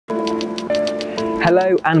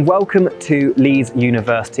Hello and welcome to Leeds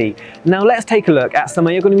University. Now let's take a look at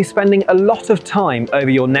somewhere you're going to be spending a lot of time over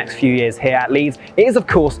your next few years here at Leeds. It is of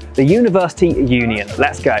course the University Union.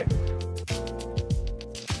 Let's go.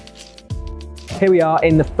 Here we are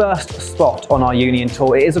in the first spot on our Union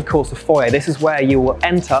Tour. It is of course the foyer. This is where you will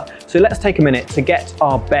enter. So let's take a minute to get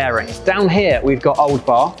our bearings. Down here we've got Old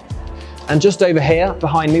Bar. And just over here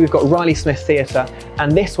behind me we've got Riley Smith Theatre,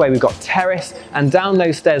 and this way we've got Terrace, and down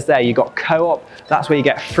those stairs there you've got Co-op, that's where you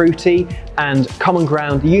get Fruity and Common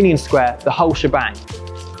Ground, Union Square, the whole shebang.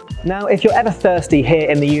 Now if you're ever thirsty here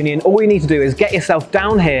in the Union, all you need to do is get yourself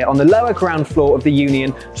down here on the lower ground floor of the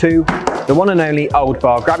Union to the one and only Old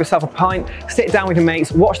Bar. Grab yourself a pint, sit down with your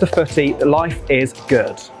mates, watch the footy, life is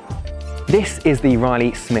good. This is the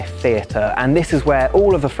Riley Smith Theatre, and this is where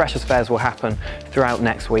all of the Freshers' Fairs will happen throughout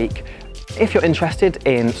next week. If you're interested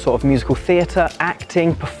in sort of musical theatre,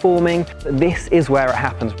 acting, performing, this is where it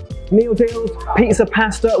happens. Meal deals, pizza,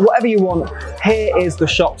 pasta, whatever you want, here is the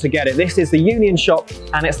shop to get it. This is the Union shop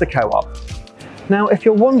and it's the Co-op. Now, if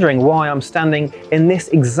you're wondering why I'm standing in this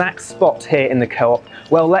exact spot here in the Co-op,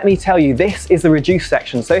 well, let me tell you, this is the reduced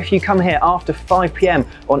section. So if you come here after 5 p.m.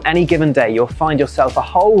 on any given day, you'll find yourself a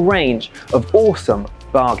whole range of awesome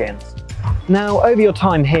bargains. Now, over your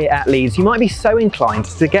time here at Leeds, you might be so inclined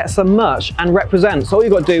to get some merch and represent. So all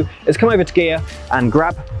you've got to do is come over to Gear and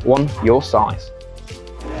grab one your size.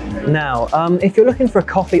 Now, if you're looking for a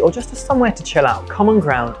coffee or just somewhere to chill out, Common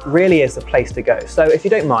Ground really is the place to go. So if you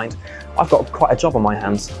don't mind, I've got quite a job on my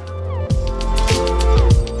hands.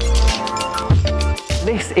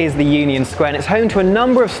 This is the Union Square and it's home to a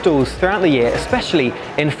number of stalls throughout the year, especially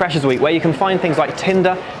in Freshers' Week, where you can find things like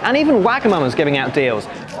Tinder and even Wagamama's giving out deals.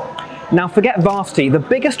 Now forget varsity, the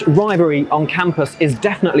biggest rivalry on campus is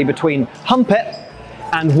definitely between Hump It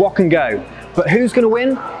and Walk and Go. But who's going to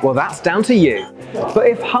win? Well, that's down to you. But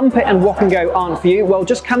if Hump It and Walk and Go aren't for you, well,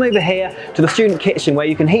 just come over here to the student kitchen where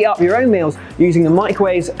you can heat up your own meals using the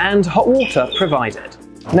microwaves and hot water provided.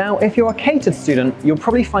 Now, if you're a catered student, you'll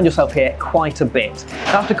probably find yourself here quite a bit.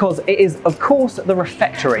 That's because it is, of course, the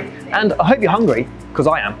refectory. And I hope you're hungry, because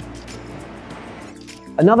I am.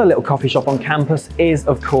 Another little coffee shop on campus is,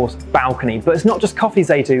 of course, Balcony. But it's not just coffees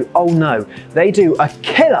they do, oh no, they do a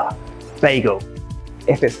killer bagel.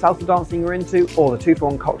 If it's salsa dancing you're into or the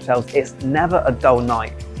 2-for-1 cocktails, it's never a dull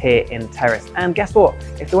night here in Terrace. And guess what?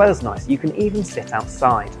 If the weather's nice, you can even sit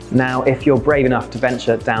outside. Now, if you're brave enough to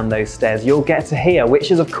venture down those stairs, you'll get to here,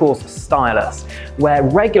 which is of course Stylus, where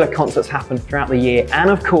regular concerts happen throughout the year. And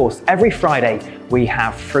of course, every Friday we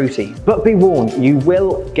have Fruity. But be warned, you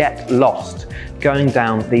will get lost going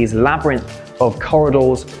down these labyrinth of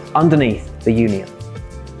corridors underneath the Union.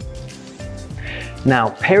 Now,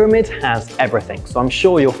 Pyramid has everything, so I'm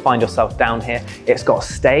sure you'll find yourself down here. It's got a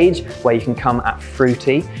stage where you can come at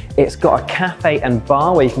Fruity. It's got a cafe and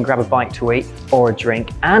bar where you can grab a bite to eat or a drink,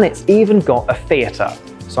 and it's even got a theatre.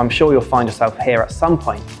 So I'm sure you'll find yourself here at some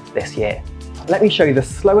point this year. Let me show you the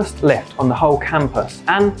slowest lift on the whole campus.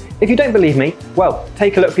 And if you don't believe me, well,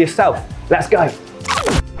 take a look for yourself. Let's go.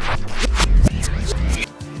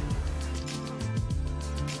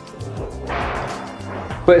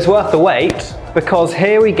 But it's worth the wait, because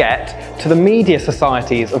here we get to the media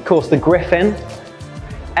societies, of course the Griffin,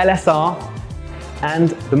 LSR, and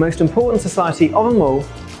the most important society of them all,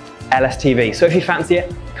 LSTV. So if you fancy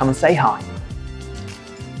it, come and say hi.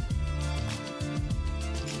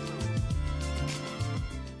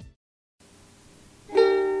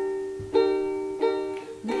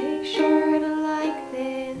 Make sure to like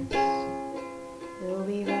this, it'll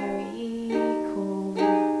be very cool.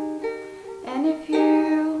 And if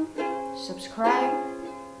you subscribe,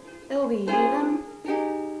 it'll be even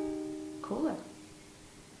cooler.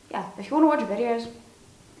 Yeah, if you want to watch videos, you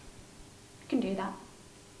can do that.